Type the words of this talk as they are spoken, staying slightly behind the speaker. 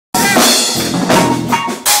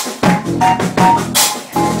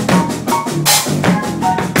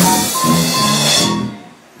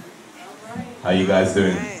you guys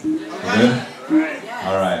doing? Good?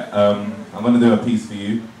 Alright, I'm going to do a piece for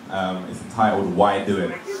you. It's entitled Why Do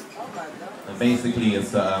It? And basically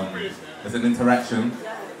it's an interaction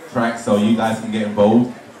track so you guys can get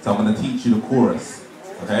involved. So I'm going to teach you the chorus.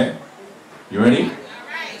 Okay? You ready?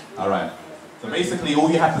 Alright. So basically all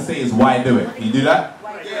you have to say is why do it. Can you do that?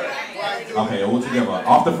 Okay, all together.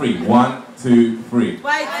 After 3. 1, 2, 3.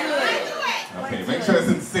 Why do it? Okay, make sure it's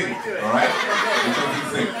in sync. Alright? Make sure it's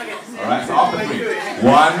in sync. Alright, so after 3.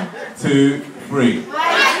 1, 2, 3.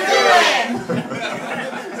 Why do it?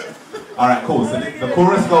 Alright, cool. So the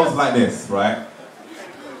chorus goes like this, right?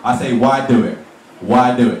 I say why do it?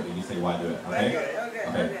 Why do it? And you say why do it, okay?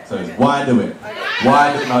 Okay, so it's why do it?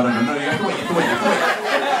 Why do it? No, you have to wait, you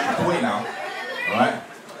have to wait now. Alright?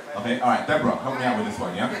 Okay, alright, Deborah, help me out with this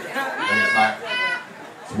one, yeah? And it's like,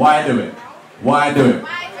 so why do it? Why do it?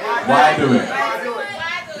 Why do it?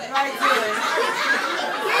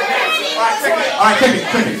 Alright, check it.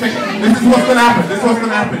 This is what's gonna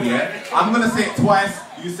happen, yeah? I'm gonna say it twice,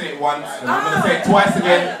 you say it once, and I'm gonna say it twice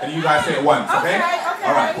again, and you guys say it once, okay?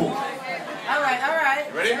 Alright, cool. Alright.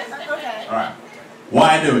 Ready? Okay. Alright.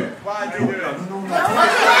 Why do it? Why do it?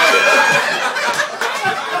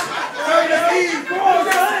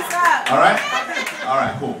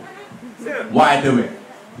 Alright, cool. Why do it?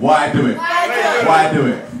 Why do it? Why do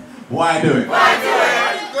it? Why do it?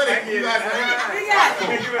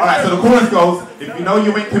 Alright, so the chorus goes, if you know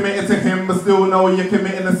you ain't committed to him, but still know you're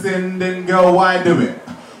committing a sin, then go, why do it?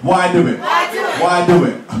 Why do it? Why do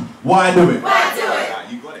it? Why do it? Why do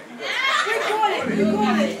it? You got it. You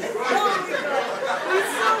got it. He's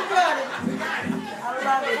so good. I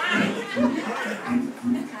love it.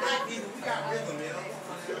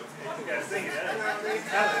 You gotta sing it, huh? You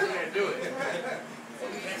can't do it.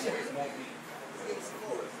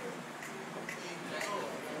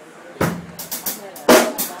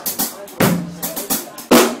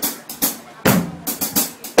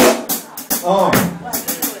 Oh.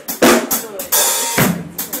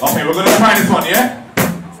 Okay, we're gonna try this one, yeah?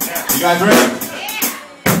 You guys ready?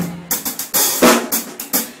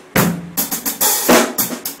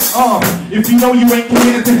 If you know you ain't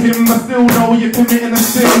committed to him, but still know you're committing a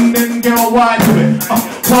sin, then girl, why do it?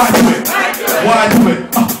 Why do it? Why do it?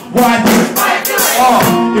 Why do it?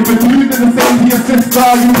 If a dude is the same to your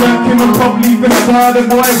sister, you work him and probably the then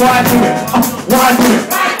boy, why do it? Why do it?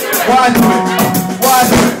 Why do it? Why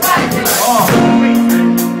do it?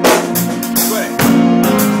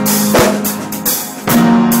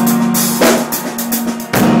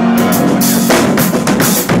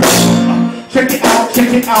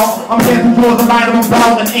 Check it out, I'm here to draw the line I'm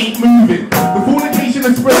about and ain't moving. The fornication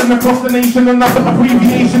is spreading across the nation, another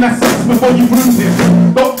abbreviation that's sex before you bruise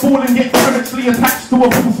it. Don't fall and get spiritually attached to a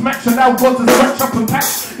false match, allow God to scratch up and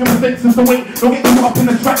patch your mistakes is the way, don't get caught up in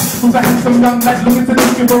the trap. Cause I had some young lad looking to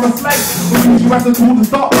take you for a slag. We'll use you as a tool to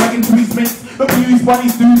start bragging to his mates. Don't be used by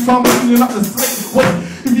these dudes, so I'm cleaning up the slate. Wait.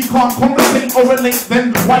 If you can't conversate or relate,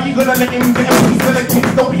 then why you gonna let him get a piece of the cake?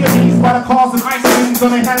 Don't be amazed by the cars and ice creams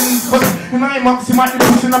on their hands, cause in 9 months you might be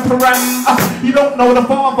pushing up a ram. You don't know the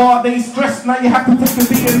father, they stressed, now you have to take the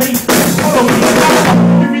DNA. Follow me.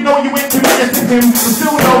 If you know you ain't committed to him, but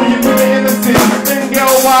still know you're committing a sin, then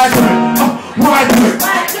girl, why do it? Why do it?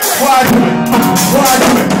 Why do it? Why do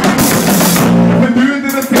it? If a dude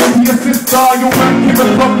did the same to your sister, your man give a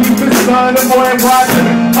lovely sister, the boy, why do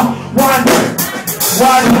it? Why do it?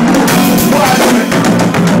 Why do it? Why do it?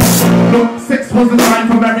 Look, sex was designed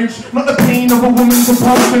for marriage, not the pain of a woman's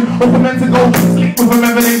compulsion, or for men to go sleep with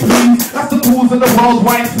whomever they please. That's the cause of the world's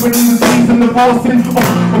widespread disease and divorcing.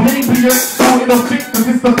 Or maybe you're extorted or sick, because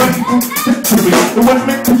it's the 31st century. It wasn't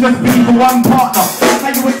meant to just be for one partner. How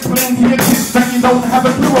you explain to your kids that you don't have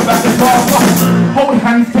a clue about the father? Hold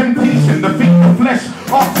hands, temptation, defeat the flesh.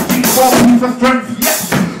 After cheat for peace of strength, yes.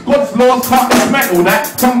 God's laws can't dismantle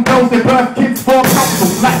that. Some girls they birth kids for council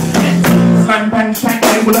black. Slam bang shank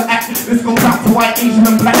they will act. This goes out to white, Asian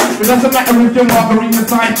and black. It doesn't matter if you're margarine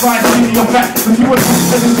side skinny or fat. If you were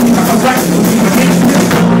twisted and sweet like a rat, you'll be the main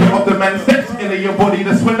history of the man steps into your body.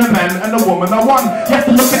 That's when the man and the woman are one. You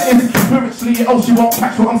have to look at it spiritually, else you won't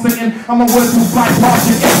catch what I'm saying. I'm a word to fly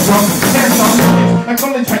past your eardrum. There's some knowledge.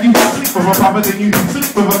 Acknowledge how you sleep with a brother, then you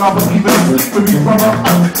sleep with another, even sleep with your brother.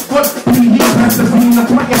 What he has to be,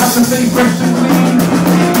 that's why you have to stay fresh and clean.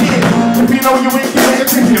 Yeah. If you know you ain't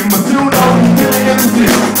committed to him, but still know you're killing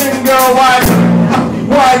innocent, then girl, why do it?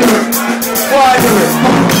 Why do it? Why do it?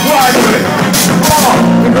 Why do it?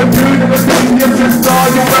 If a dude in the same to your sister,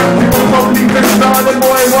 you work people probably sister, then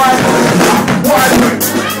boy, why do it? Why do it?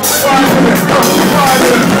 Why do it? Why do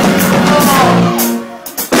it?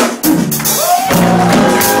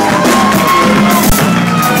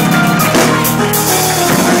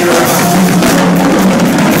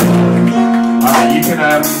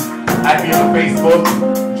 on Facebook,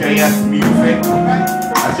 JayEss Music.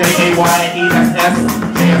 JayEss,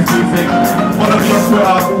 JayEss Music. Follow me on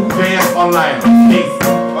Twitter, JayEss Online. Peace.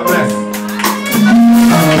 God bless.